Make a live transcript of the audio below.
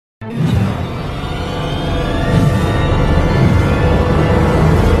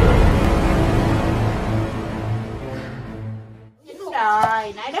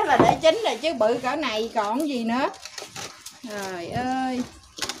chín rồi chứ, bự cỡ này còn gì nữa. Trời ơi.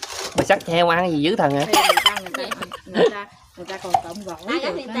 Bà sắc heo ăn gì dữ thần hả? Người ta còn trộn gỏi. Ai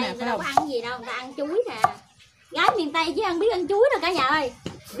gái miền Tây người ta đâu có ăn gì đâu, người ta ăn chuối nè. Gái miền Tây chứ ăn biết ăn chuối đâu cả nhà ơi.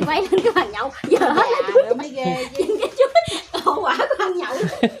 Quay lên cái bàn nhậu giờ hết rồi mới ghê chứ. cái chuối hậu quả của ăn nhậu.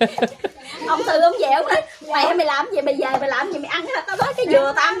 Ông Tư ông về ông nói mày làm gì, mày về mày làm gì mày ăn tao nói cái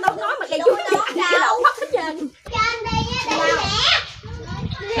dừa tao ăn, tao nói mà cây chuối tao ăn cái đầu mất hết trơn.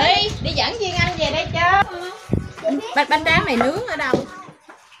 Đi dẫn Duyên Anh về đây chứ. Bánh tráng này nướng ở đâu?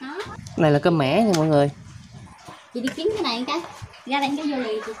 Đó. Này là cơm mẻ nha mọi người. Chị đi kiếm cái này cái ra đây cái vô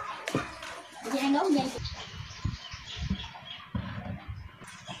lì chị. Chị ăn đốt dây.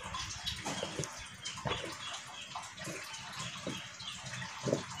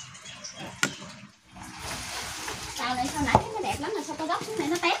 Sao lại sao nãy nó đẹp lắm mà sao cái góc này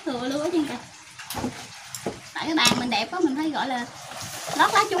nó tét thừa luôn á chứ kìa. Tại cái bàn mình đẹp quá mình phải gọi là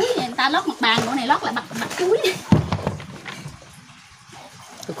lót lá chuối, người ta lót mặt bàn, bộ này lót lại mặt chuối.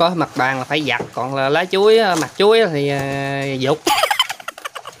 Có mặt bàn là phải giặt, còn là lá chuối, mặt chuối thì dục.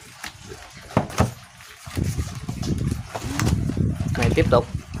 Này tiếp tục.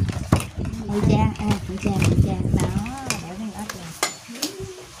 Ngụy trang, ngụy trang. Đó, để cái ớt lên.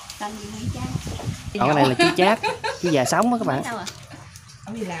 Cần gì ngụy trang? Còn cái này là chuối chát, chuối già sống á các bạn. Đâu à?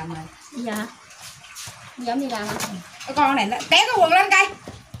 Ông đi làm rồi. Bây giờ hả? Giống đi làm hả? Cái con này nó té cái quần lên cây.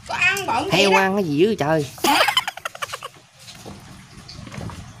 Có ăn bận gì Heo đó. ăn cái gì dữ trời.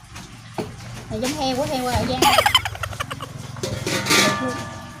 Này giống heo của heo ở Giang.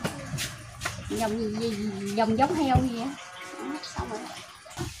 Dòng giống heo gì á. Xong rồi.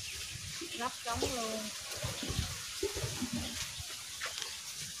 Gấp trống luôn.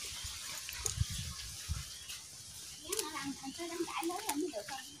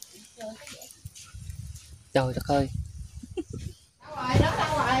 Trời đất ơi. Đâu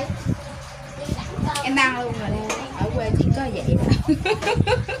rồi? Em đang luôn rồi. Ở quê chỉ có vậy đó.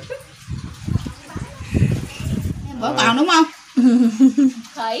 Bữa còn đúng không?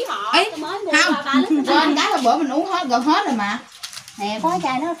 Khỉ họ Ấy, mới mua không. 3 lít. Quên cái là bữa mình uống hết rồi mà. Nè, có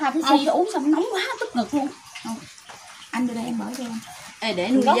chai nó pha phía sau uống xong nóng quá tức ngực luôn. Anh đưa đây em bỏ cho em. Ê, để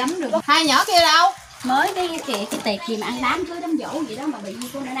nuôi giấm được. Hai nhỏ kia đâu? Mới cái tiệc gì mà ăn đám cưới đám giỗ gì đó mà bị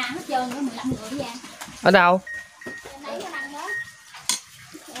cô nana hết trơn nữa, 15 người Giang. Ở đâu? Nãy nó ăn đó.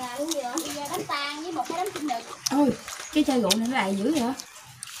 Là cái gì vậy? Bây giờ đám tang với một cái đám sinh nhật. Ôi, cái chai rượu này nó lại dữ vậy?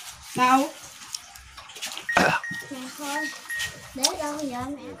 Đâu? Nè thôi. Để đâu bây giờ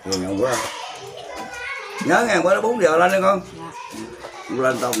nè. Rồi nhậu bữa nhớ nghe bữa đó 4 giờ lên đi con. Dạ.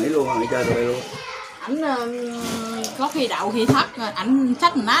 Lên tao nghỉ luôn, nghỉ chơi tụi bay luôn. Ảnh có khi đậu khi thất rồi ảnh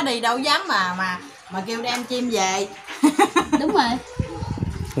xách má đi đâu dám mà kêu đem chim về. Đúng rồi.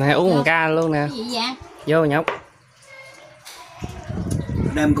 Nè uống một ca luôn nè. Cái gì vậy? Vô nhóc.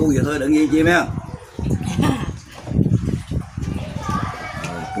 Đem cu về thôi đừng gì chim nha.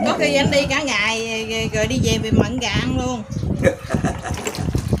 Có khi anh đi cả ngày rồi đi về bị mận gà ăn luôn.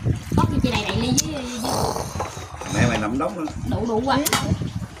 Có khi chị này đậy ly với Mẹ mày nằm đóng nữa. đủ quá.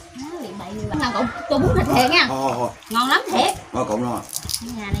 Làm cậu tôi bún thịt heo nha. Ngon lắm thiệt. Thôi cậu nó.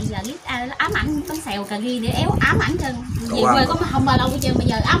 Nhà này giờ biết ám ảnh bánh xèo cà ri để éo ám ảnh chân. Về quê có không bao lâu hết trơn, bây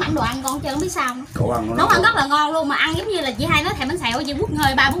giờ ám ảnh đồ ăn con trơn không biết sao. Cậu ăn nấu ăn rất là ngon luôn, mà ăn giống như là chị hai nói thèm bánh xèo, chị quất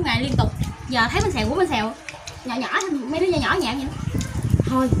hơi 3-4 ngày liên tục. Giờ thấy bánh xèo nhỏ nhỏ mấy đứa nhỏ nhẹ vậy đó.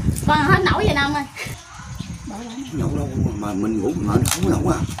 Thôi con hết nổi vậy Năm ơi. Nhậu đâu mà mình ngủ mà không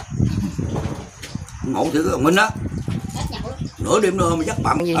nhậu à. Ngủ thì cái mình đó. Nửa đêm nữa mà chắc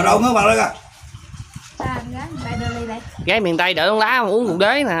bặm. Ở đâu mới bằng đây kìa. Gái miền Tây đỡ lá mà uống rượu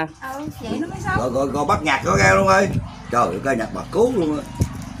đế nè. Vậy nó mới sống. Rồi bắt nhạc có nghe luôn ơi. Trời ơi ca nhạc bà cố luôn á.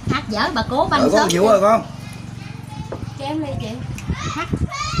 Hát dở bà cố banh sớm. Có chịu rồi con. Cho em ly chị. Hát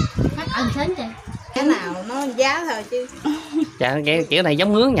ân sến chị. Cái nào nó giá thôi chứ. Chà, kiểu này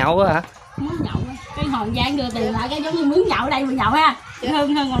giống mướn nhậu á hả? Mướn nhậu cái hòn Giang đưa tiền lại cái giống như mướn nhậu ở đây mình nhậu ha.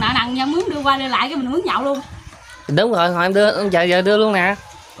 Hơn còn nợ nần nha, mướn đưa qua đưa lại cái mình mướn nhậu luôn. Đúng rồi, hồi em đưa giờ đưa luôn nè.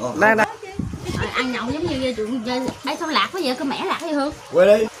 Đây. Ăn nhậu giống như bãi sao lạc quá vậy, có mẻ lạc hay Hương. Quay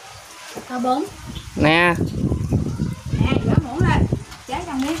đi. Có 4. Nè. Nè, rửa muỗng lên. Trái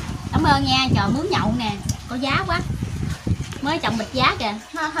trong đi. Cảm ơn nha, chờ mướn nhậu nè, có giá quá. Mới trồng bịch giá kìa,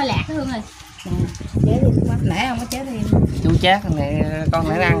 nó hơi lạc cái Hương rồi. Chế đi quá. Nãy không có chế thêm. Chú chát này con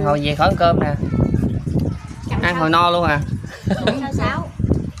nãy ăn hồi về khỏi cơm nè. Ăn hồi no luôn à. 6.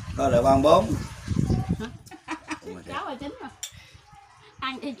 Coi lại 34. 6 rồi 9 rồi.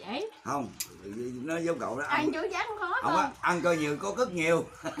 Ăn thì dễ. Không, nó giống cậu đó. Ăn chuối chát cũng khó. Không á, ăn coi nhiều có cất nhiều.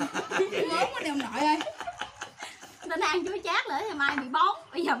 Lớn quá đeo nội ơi. Nên ăn chuối chát nữa thì mai bị bón.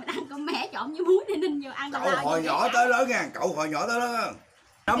 Bây giờ mình ăn con mẻ trộn với muối để ninh vô ăn. Cậu hồi nhỏ tới lớn nha, cậu hồi nhỏ tới lớn.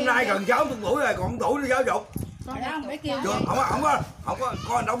 Năm nay gần 60 tuổi rồi còn tuổi đi giáo dục. Rồi đó, bé kêu Chưa, không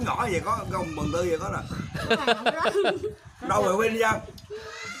có anh đống nhỏ gì có con mừng tư gì có nè. Đâu rồi Vinh Giang?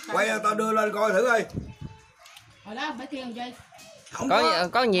 Quay tao đưa lên coi thử đi. Rồi đó, bé kêu chơi. Không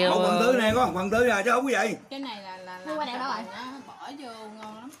có nhiều phần tư nè, có phần tư nè chứ không có vậy. Cái này là Mua qua đây đâu rồi? nó bỏ vô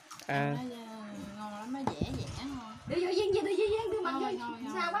ngon lắm. À. Nó ngon lắm, nó dẻ ngon. Đưa vô Duyên, đưa mặt vô.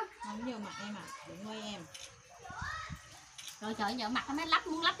 Sao quá? Không vô mặt em à, đừng quay em. Rồi trời giờ mặt nó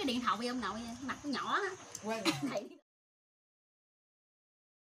muốn lắp cái điện thoại vô ông nội, mặt nó nhỏ á. Quay. Này.